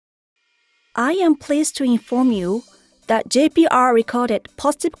I am pleased to inform you that JPR recorded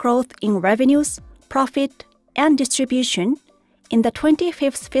positive growth in revenues, profit, and distribution in the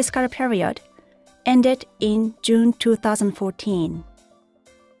 25th fiscal period ended in June 2014.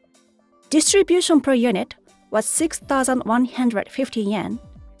 Distribution per unit was 6,150 yen,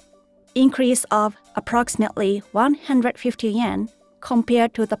 increase of approximately 150 yen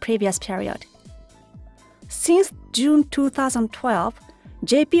compared to the previous period. Since June 2012,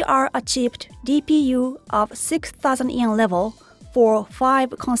 JPR achieved DPU of 6,000 yen level for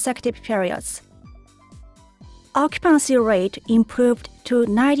 5 consecutive periods. Occupancy rate improved to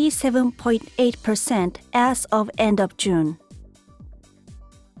 97.8% as of end of June.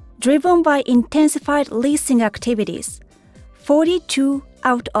 Driven by intensified leasing activities, 42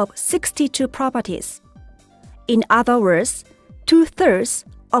 out of 62 properties, in other words, 2/3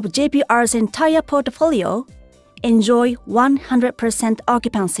 of JPR's entire portfolio, enjoy 100%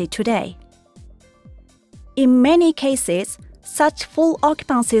 occupancy today. In many cases, such full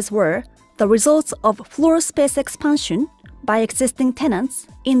occupancies were the results of floor space expansion by existing tenants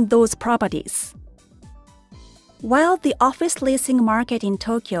in those properties. While the office leasing market in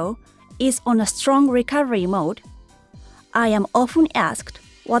Tokyo is on a strong recovery mode, I am often asked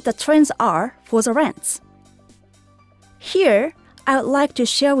what the trends are for the rents. Here, I would like to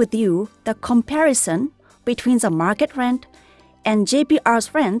share with you the comparison between the market rent and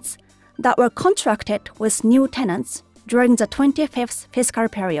JPR's rents that were contracted with new tenants during the 25th fiscal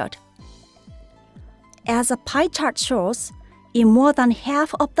period. As the pie chart shows, in more than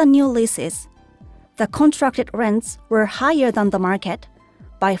half of the new leases, the contracted rents were higher than the market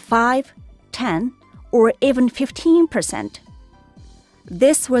by 5, 10, or even 15%.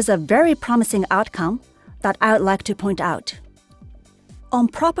 This was a very promising outcome that I would like to point out. On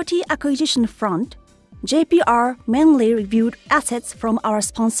property acquisition front, JPR mainly reviewed assets from our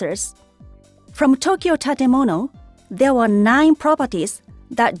sponsors. From Tokyo Tatemono, there were 9 properties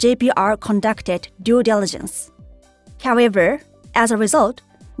that JPR conducted due diligence. However, as a result,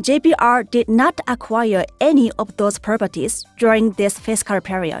 JPR did not acquire any of those properties during this fiscal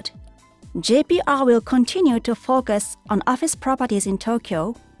period. JPR will continue to focus on office properties in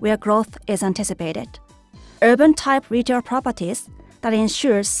Tokyo where growth is anticipated, urban-type retail properties that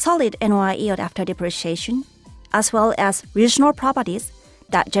ensure solid NOI yield after depreciation, as well as regional properties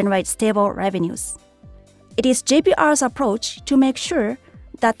that generate stable revenues. It is JPR's approach to make sure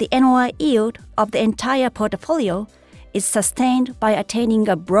that the NOI yield of the entire portfolio is sustained by attaining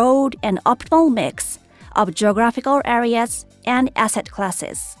a broad and optimal mix of geographical areas and asset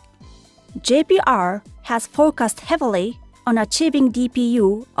classes. JPR has focused heavily on achieving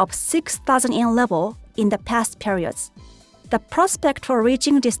DPU of 6,000 yen level in the past periods. The prospect for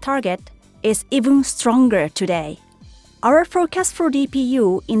reaching this target is even stronger today. Our forecast for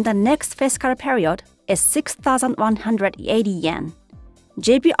DPU in the next fiscal period is 6,180 yen.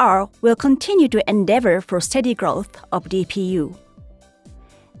 JPR will continue to endeavor for steady growth of DPU.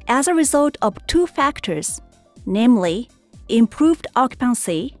 As a result of 2 factors, namely improved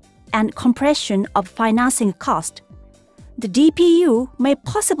occupancy and compression of financing cost, the DPU may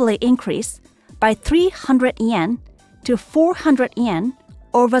possibly increase by 300 yen to 400 yen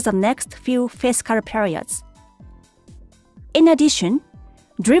over the next few fiscal periods. In addition,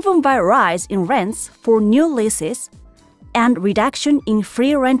 driven by rise in rents for new leases and reduction in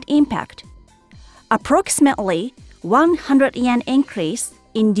free rent impact, approximately 100 yen increase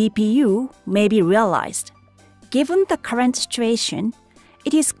in DPU may be realized. Given the current situation,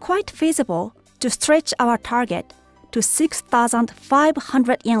 it is quite feasible to stretch our target to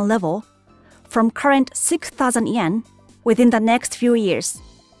 6,500 yen level from current 6,000 yen within the next few years.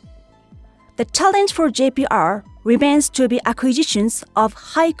 The challenge for JPR remains to be acquisitions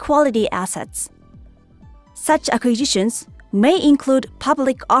of high-quality assets. Such acquisitions may include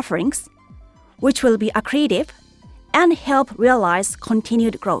public offerings, which will be accretive and help realize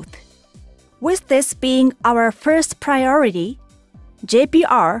continued growth. With this being our first priority,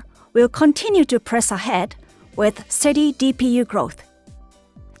 JPR will continue to press ahead with steady DPU growth.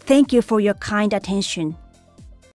 Thank you for your kind attention.